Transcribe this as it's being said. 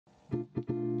Hey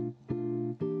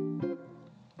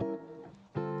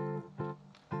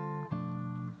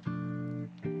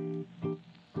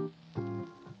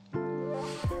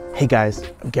guys,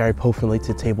 I'm Gary Poe from Late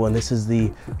to the Table, and this is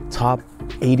the top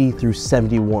 80 through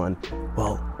 71.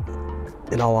 Well,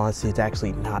 in all honesty, it's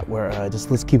actually not where,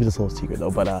 let's keep it a little secret though,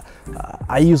 but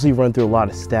I usually run through a lot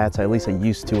of stats, at least I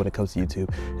used to when it comes to YouTube.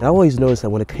 And I always noticed that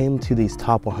when it came to these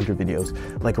top 100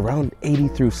 videos, like around 80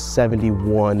 through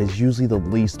 71 is usually the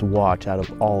least watch out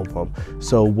of all of them.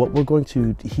 So what we're going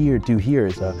to do here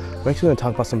is we're actually going to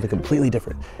talk about something completely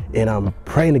different. And I'm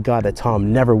praying to God that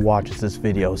Tom never watches this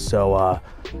video. So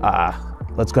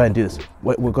let's go ahead and do this.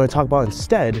 What we're going to talk about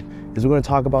instead is we're going to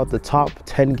talk about the top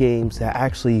 10 games that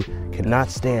actually cannot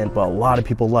stand, but a lot of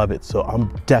people love it. So I'm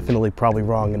definitely probably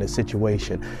wrong in this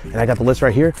situation. And I got the list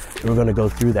right here, and we're going to go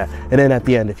through that. And then at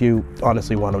the end, if you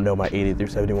honestly want to know my 80 through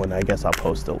 71, I guess I'll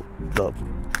post the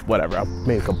whatever. I'll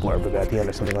make a blurb of it at the end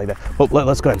or something like that. But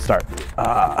let's go ahead and start.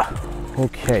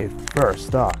 Okay,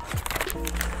 first up,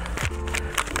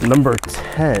 number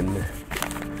 10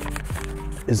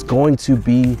 is going to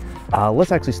be,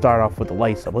 let's actually start off with the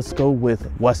light stuff. Let's go with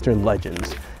Western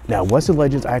Legends. Now, Western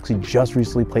Legends, I actually just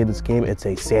recently played this game. It's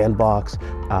a sandbox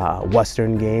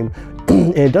Western game,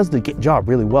 and it does the job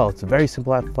really well. It's a very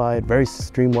simplified, very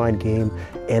streamlined game,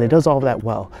 and it does all of that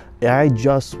well. I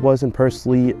just wasn't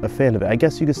personally a fan of it. I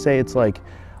guess you could say it's like,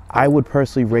 I would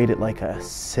personally rate it like a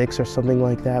 6 or something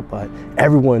like that, but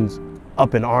everyone's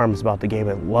up in arms about the game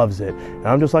and loves it, and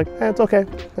I'm just like, it's okay,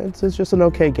 it's just an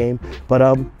okay game. But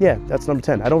yeah, that's number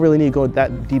 10. I don't really need to go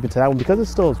that deep into that one because it's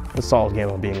still a solid game,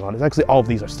 I'm being honest. Actually, all of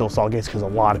these are still solid games because a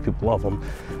lot of people love them,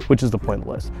 which is the point of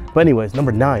the list. But anyways,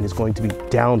 number 9 is going to be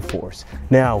Downforce.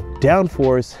 Now,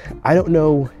 Downforce, I don't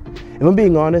know, if I'm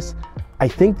being honest, I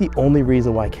think the only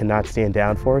reason why I cannot stand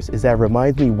Downforce is that it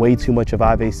reminds me way too much of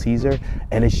Ave Caesar,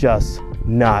 and it's just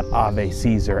not Ave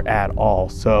Caesar at all.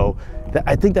 So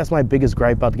I think that's my biggest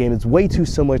gripe about the game. It's way too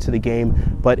similar to the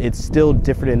game, but it's still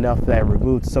different enough that it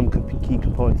removes some key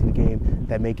components in the game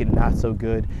that make it not so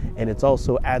good. And it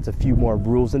also adds a few more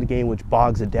rules in the game, which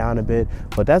bogs it down a bit.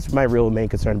 But that's my real main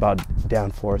concern about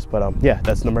Downforce. But yeah,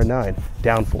 that's number 9,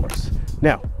 Downforce.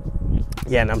 Now,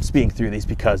 yeah, and I'm speeding through these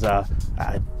because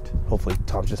hopefully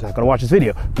Tom's just not going to watch this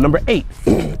video. Number 8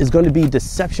 is going to be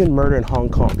Deception Murder in Hong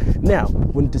Kong. Now,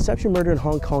 when Deception Murder in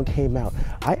Hong Kong came out,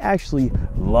 I actually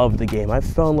loved the game. I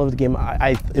fell in love with the game.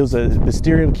 It was a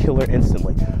Mysterium killer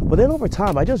instantly. But then over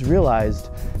time, I just realized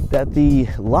that the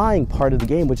lying part of the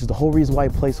game, which is the whole reason why I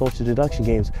play social deduction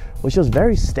games, was just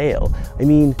very stale. I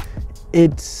mean,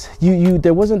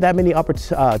 there wasn't that many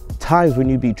times when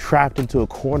you'd be trapped into a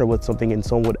corner with something and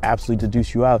someone would absolutely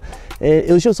deduce you out. And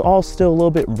it was just all still a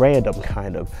little bit random,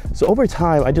 kind of. So over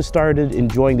time, I just started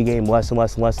enjoying the game less and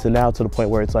less and less, to now to the point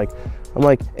where it's like, I'm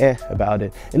like, about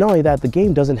it. And not only that, the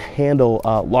game doesn't handle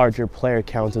larger player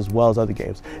counts as well as other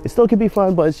games. It still can be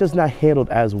fun, but it's just not handled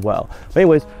as well. But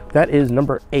anyways, that is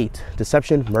number 8,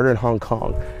 Deception Murder in Hong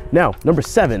Kong. Now, number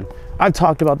 7, I've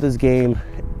talked about this game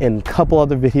in a couple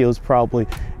other videos probably,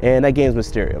 and that game's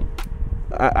Mysterium.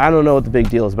 I don't know what the big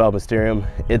deal is about Mysterium.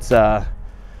 It's the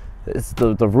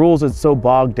rules are so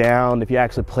bogged down if you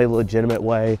actually play the legitimate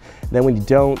way. And then when you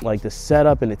don't, like, the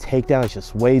setup and the takedown is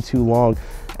just way too long.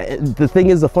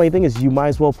 The funny thing is you might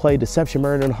as well play Deception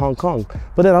Murder in Hong Kong,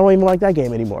 but then I don't even like that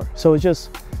game anymore. So it's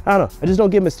just, I don't know, I just don't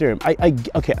get Mysterium.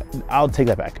 Okay, I'll take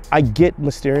that back. I get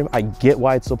Mysterium, I get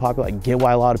why it's so popular, I get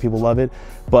why a lot of people love it,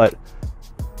 but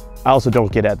I also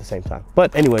don't get it at the same time.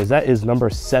 But anyways, that is number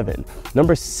 7.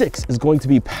 Number 6 is going to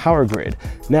be Power Grid.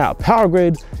 Now, Power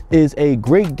Grid is a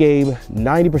great game,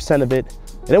 90% of it.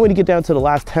 And then when you get down to the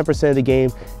last 10% of the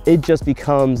game, it just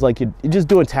becomes like you're just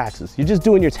doing taxes. You're just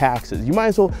doing your taxes.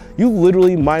 You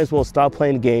literally might as well stop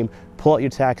playing the game, pull out your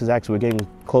taxes. Actually, we're getting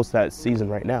close to that season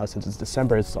right now since it's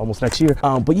December, it's almost next year.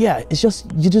 But yeah,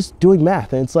 you're just doing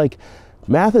math, and it's like,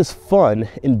 math is fun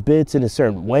in bits and in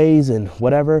certain ways and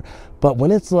whatever, but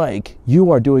when it's like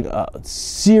you are doing a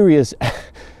serious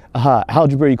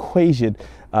algebra equation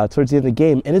towards the end of the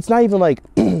game, and it's not even like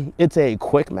it's a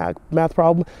quick math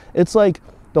problem, it's like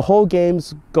the whole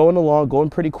game's going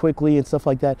pretty quickly and stuff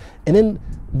like that, and then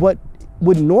what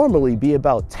would normally be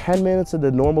about 10 minutes of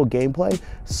the normal gameplay,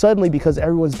 suddenly, because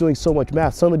everyone's doing so much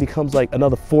math, suddenly becomes like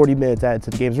another 40 minutes added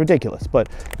to the game. It's ridiculous. But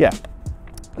yeah,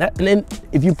 and then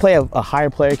if you play a higher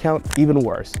player count, even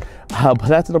worse. But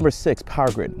that's number 6,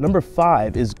 Power Grid. Number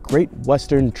 5 is Great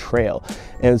Western Trail.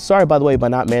 And sorry, by the way, by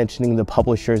not mentioning the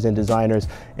publishers and designers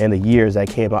and the years that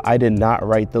came out. I did not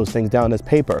write those things down as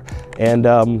paper. And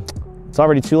it's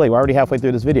already too late. We're already halfway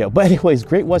through this video. But anyways,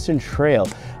 Great Western Trail.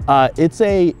 It's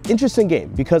a interesting game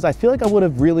because I feel like I would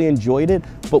have really enjoyed it,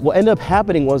 but what ended up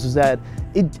happening was that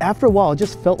after a while, it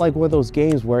just felt like one of those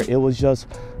games where it was just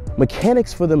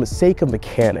mechanics for the sake of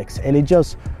mechanics, and it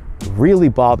just really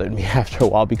bothered me after a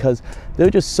while because there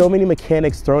were just so many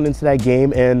mechanics thrown into that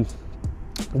game, and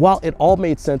while it all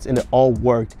made sense and it all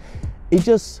worked,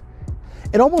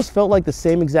 it almost felt like the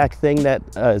same exact thing that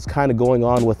is kind of going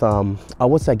on with,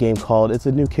 what's that game called? It's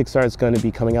a new Kickstarter that's going to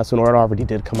be coming out soon, or it already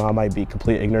did come out. I might be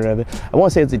completely ignorant of it. I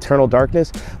want to say it's Eternal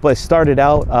Darkness, but it started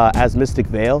out as Mystic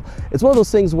Vale. It's one of those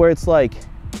things where it's like,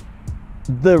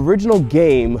 the original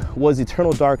game was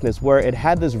Eternal Darkness, where it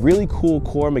had this really cool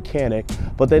core mechanic,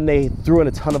 but then they threw in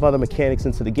a ton of other mechanics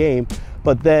into the game,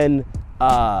 but then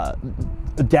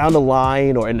down the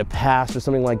line or in the past or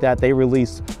something like that, they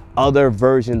released other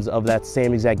versions of that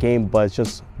same exact game, but it's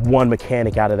just one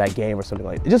mechanic out of that game or something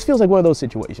like that. It just feels like one of those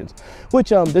situations, which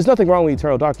there's nothing wrong with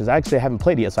Eternal Darkness. I actually haven't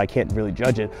played it yet, so I can't really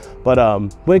judge it. But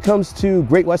when it comes to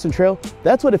Great Western Trail,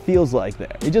 that's what it feels like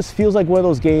there. It just feels like one of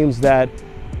those games that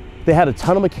they had a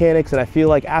ton of mechanics, and I feel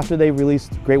like after they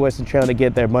released Great Western Trail and they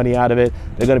get their money out of it,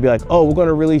 they're gonna be like, oh, we're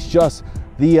gonna release just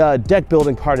the deck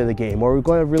building part of the game, or we're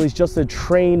going to release just the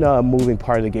train moving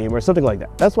part of the game, or something like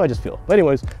that. That's what I just feel. But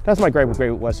anyways, that's my gripe with Great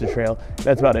Western Trail.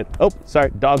 That's about it. Oh, sorry,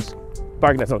 dogs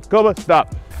barking at someone. Koba,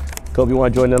 stop. Koba, you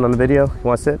want to join in on the video? You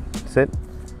want to sit? Sit.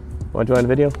 Want to join the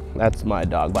video? That's my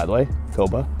dog, by the way,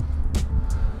 Koba.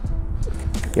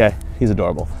 Yeah, he's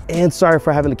adorable. And sorry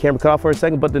for having the camera cut off for a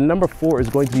second, but the number 4 is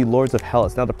going to be Lords of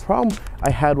Hellas. Now, the problem I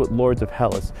had with Lords of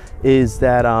Hellas is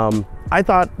that I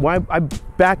thought when I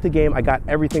backed the game, I got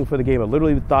everything for the game. I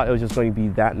literally thought it was just going to be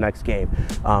that next game.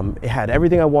 It had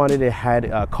everything I wanted. It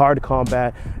had card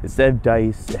combat, instead of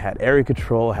dice, it had area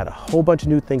control, it had a whole bunch of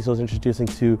new things it was introducing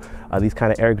to these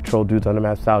kind of area control dudes on the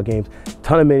map style games.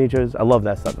 Ton of miniatures, I love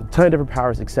that stuff. A ton of different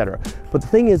powers, etc. But the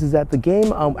thing is that the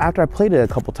game, after I played it a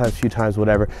couple times, few times,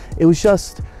 whatever, it was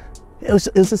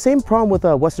the same problem with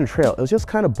Western Trail. It was just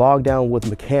kind of bogged down with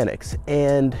mechanics.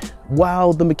 And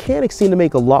while the mechanics seem to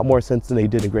make a lot more sense than they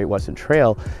did in Great Western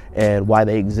Trail, and why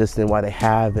they exist and why they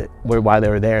have it, why they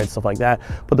were there and stuff like that.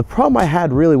 But the problem I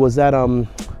had really was that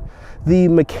the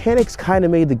mechanics kind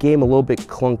of made the game a little bit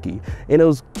clunky. And it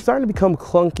was starting to become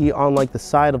clunky on like the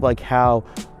side of like how,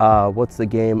 what's the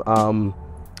game? Why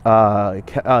am I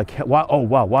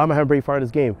having brain fart in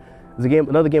this game? There's a game,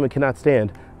 another game I cannot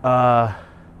stand.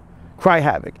 Cry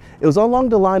Havoc. It was along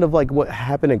the line of like what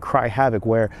happened in Cry Havoc,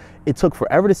 where it took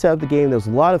forever to set up the game. There was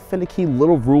a lot of finicky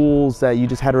little rules that you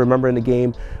just had to remember in the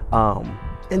game,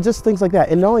 and just things like that.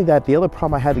 And not only that, the other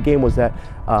problem I had with the game was that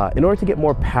in order to get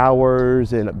more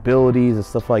powers and abilities and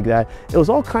stuff like that, it was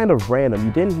all kind of random.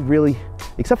 You didn't really,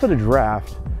 except for the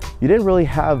draft, you didn't really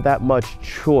have that much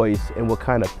choice in what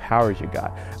kind of powers you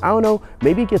got. I don't know,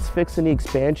 maybe it gets fixed in the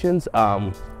expansions.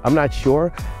 I'm not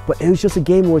sure, but it was just a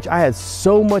game in which I had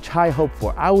so much high hope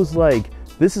for. I was like,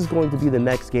 this is going to be the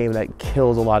next game that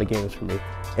kills a lot of games for me.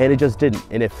 And it just didn't,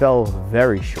 and it fell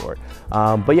very short.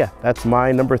 But yeah, that's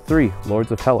my number 3,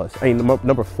 Lords of Hellas. I mean,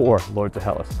 number 4, Lords of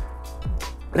Hellas.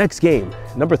 Next game,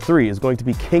 number 3, is going to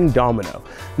be King Domino.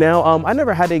 Now, I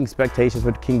never had any expectations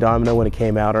for King Domino when it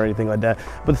came out or anything like that,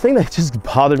 but the thing that just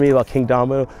bothered me about King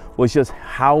Domino was just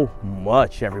how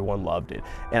much everyone loved it,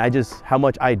 and how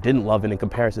much I didn't love it in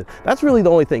comparison. That's really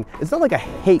the only thing. It's not like I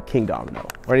hate King Domino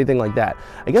or anything like that.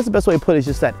 I guess the best way to put it is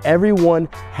just that everyone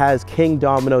has King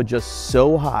Domino just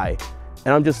so high,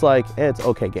 and I'm just like, it's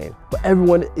okay game. But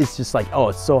everyone is just like, oh,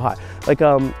 it's so high. Like,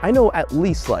 I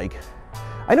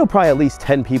know probably at least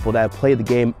 10 people that have played the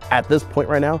game at this point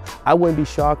right now. I wouldn't be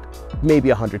shocked, maybe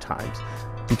 100 times,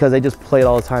 because they just play it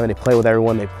all the time and they play with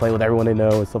everyone. They play with everyone they know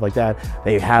and stuff like that.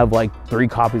 They have like 3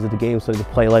 copies of the game so they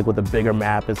can play like with a bigger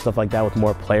map and stuff like that with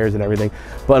more players and everything.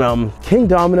 But King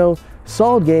Domino,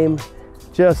 solid game,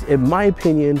 just in my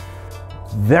opinion,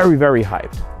 very, very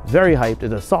hyped. Very hyped.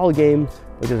 It's a solid game,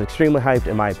 which is extremely hyped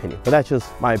in my opinion. But that's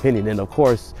just my opinion. And of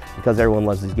course, because everyone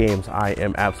loves these games, I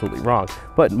am absolutely wrong.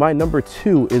 But my number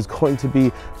 2 is going to be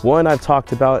one I've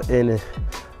talked about in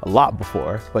a lot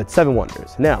before, but Seven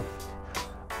Wonders. Now,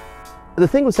 the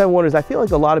thing with Seven Wonders, I feel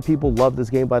like a lot of people love this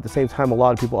game, but at the same time, a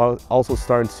lot of people are also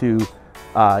starting to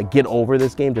get over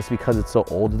this game just because it's so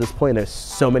old at this point. There's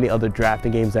so many other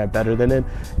drafting games that are better than it.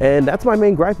 And that's my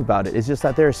main gripe about it. It's just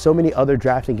that there are so many other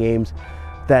drafting games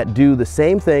that do the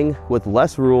same thing with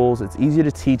less rules. It's easier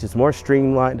to teach, it's more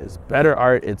streamlined, it's better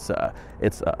art, it's a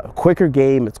quicker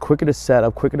game, it's quicker to set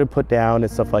up, quicker to put down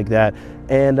and stuff like that.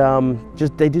 And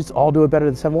they just all do it better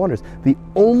than Seven Wonders. The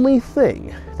only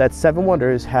thing that Seven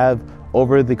Wonders have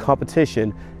over the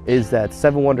competition is that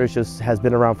Seven Wonders just has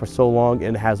been around for so long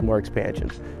and has more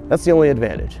expansions. That's the only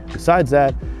advantage. Besides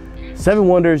that, Seven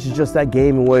Wonders is just that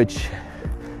game in which,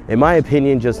 in my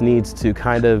opinion, just needs to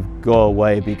kind of go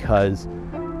away because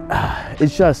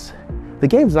it's just, the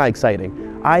game's not exciting.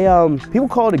 People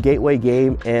call it a gateway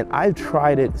game, and I've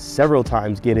tried it several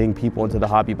times getting people into the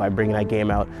hobby by bringing that game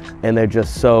out, and they're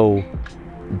just so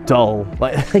dull.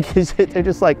 Like they're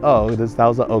just like, oh, that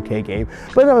was an okay game.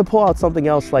 But then I pull out something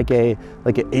else like an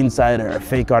Insider, a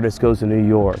Fake Artist Goes to New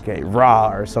York, a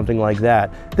Raw, or something like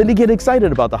that. Then they get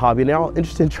excited about the hobby and they're all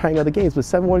interested in trying other games. But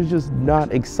Seven Wonders is just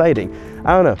not exciting.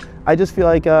 I don't know. I just feel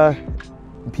like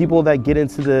people that get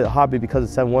into the hobby because of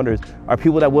Seven Wonders are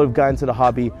people that would have gotten into the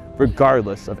hobby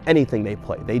regardless of anything they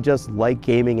play. They just like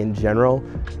gaming in general,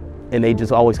 and they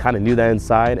just always kind of knew that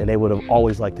inside, and they would have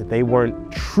always liked it. They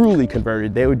weren't truly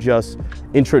converted, they were just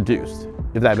introduced,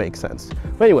 if that makes sense.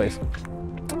 But anyways,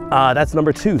 that's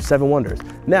number 2, Seven Wonders.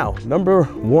 Now, number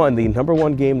 1, the number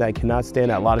 1 game that I cannot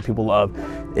stand that a lot of people love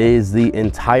is the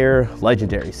entire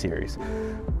Legendary series.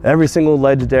 Every single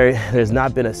Legendary, there's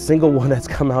not been a single one that's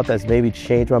come out that's maybe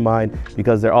changed my mind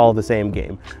because they're all the same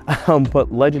game.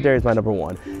 But Legendary is my number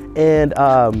 1. And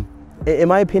in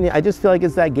my opinion, I just feel like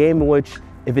it's that game in which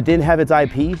if it didn't have its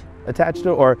IP attached to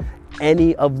it, or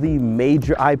any of the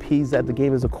major IPs that the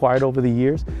game has acquired over the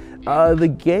years,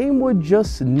 the game would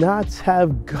just not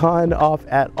have gone off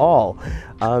at all.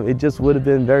 It just would have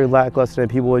been very lackluster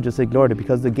and people would just ignored it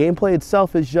because the gameplay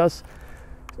itself is just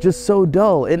so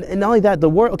dull. And not only that, the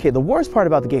worst part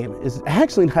about the game is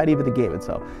actually not even the game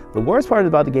itself. The worst part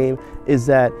about the game is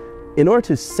that in order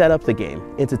to set up the game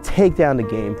and to take down the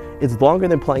game, it's longer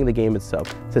than playing the game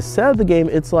itself. To set up the game,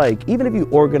 it's like, even if you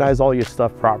organize all your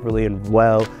stuff properly and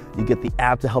well, you get the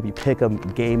app to help you pick a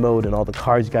game mode and all the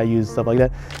cards you gotta use, stuff like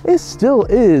that, it still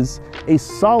is a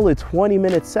solid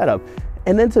 20-minute setup.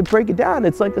 And then to break it down,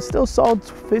 it's like a still solid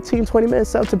 15, 20-minute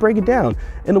setup to break it down.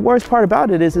 And the worst part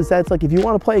about it is that it's like, if you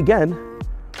wanna play again,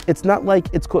 it's not like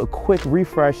it's a quick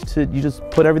refresh to, you just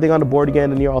put everything on the board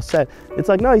again and you're all set. It's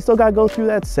like, no, you still gotta go through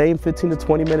that same 15 to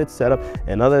 20 minute setup,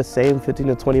 another same 15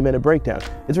 to 20 minute breakdown.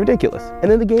 It's ridiculous.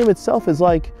 And then the game itself is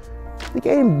like, the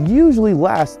game usually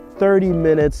lasts 30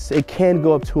 minutes. It can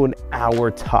go up to an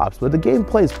hour tops, but the game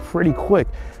plays pretty quick.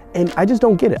 And I just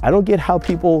don't get it. I don't get how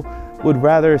people would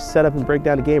rather set up and break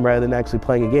down a game rather than actually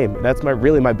playing a game. That's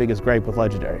really my biggest gripe with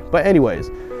Legendary. But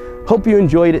anyways, hope you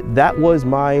enjoyed it. That was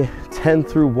my 10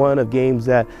 through 1 of games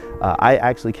that I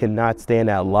actually cannot stand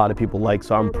that a lot of people like,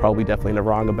 so I'm probably definitely in the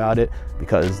wrong about it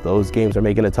because those games are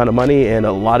making a ton of money and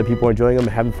a lot of people are enjoying them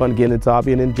and having fun getting into the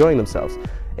hobby and enjoying themselves.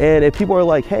 And if people are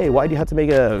like, hey, why do you have to make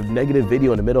a negative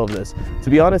video in the middle of this? To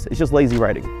be honest, it's just lazy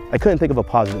writing. I couldn't think of a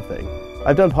positive thing.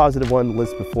 I've done positive one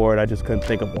lists before and I just couldn't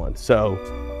think of one. So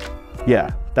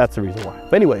yeah, that's the reason why.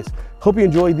 But anyways, hope you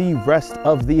enjoy the rest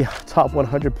of the top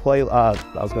 100 I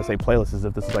was gonna say playlists as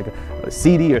if this is like a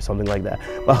CD or something like that.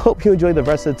 But I hope you enjoy the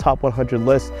rest of the top 100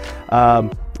 list.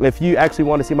 If you actually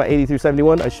want to see my 80 through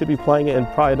 71, I should be playing it in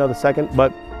probably another second,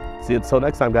 but see you until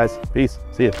next time, guys. Peace,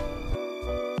 see you.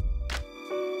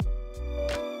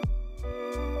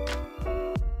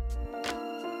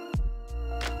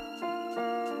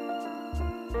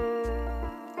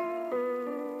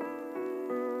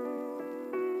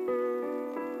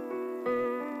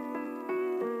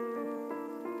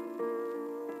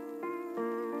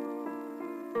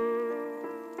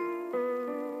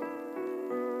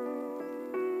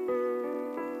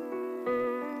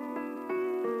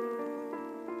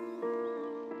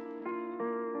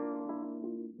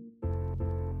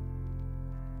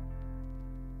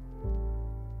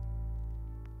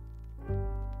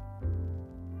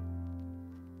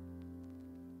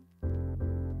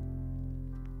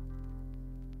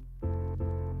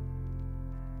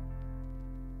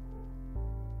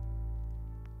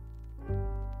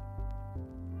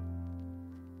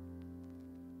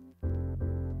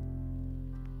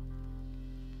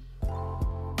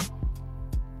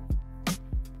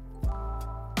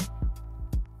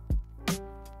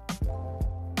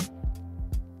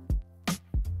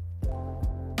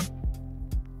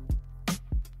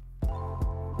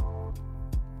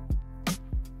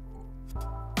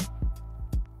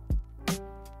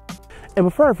 And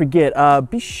before I forget,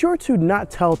 be sure to not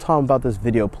tell Tom about this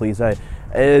video, please.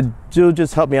 It'll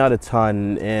just help me out a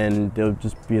ton, and it'll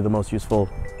just be the most useful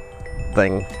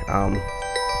thing.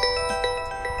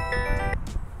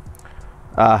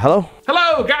 Hello?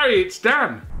 Hello, Gary, it's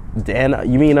Dan. Dan,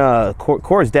 you mean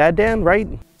Cora's dad, Dan, right?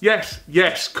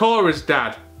 Yes, Cora's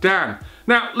dad, Dan.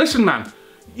 Now, listen, man,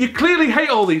 you clearly hate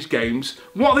all these games.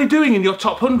 What are they doing in your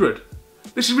top 100?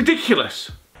 This is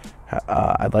ridiculous.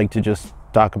 I'd like to just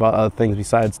talk about other things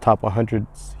besides top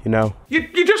 100s, you know?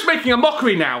 You're just making a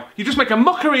mockery now. You just make a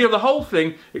mockery of the whole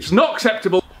thing. It's not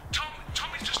acceptable.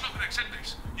 Tommy's just not going to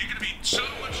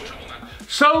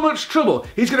so much trouble,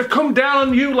 he's going to come down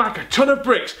on you like a ton of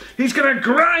bricks. He's going to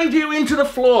grind you into the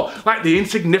floor like the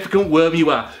insignificant worm you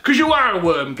are. Because you are a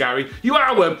worm, Gary. You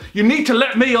are a worm. You need to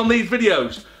let me on these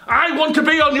videos. I want to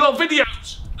be on your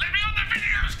videos. Let me on the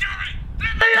videos, Gary.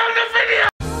 Let me on the videos.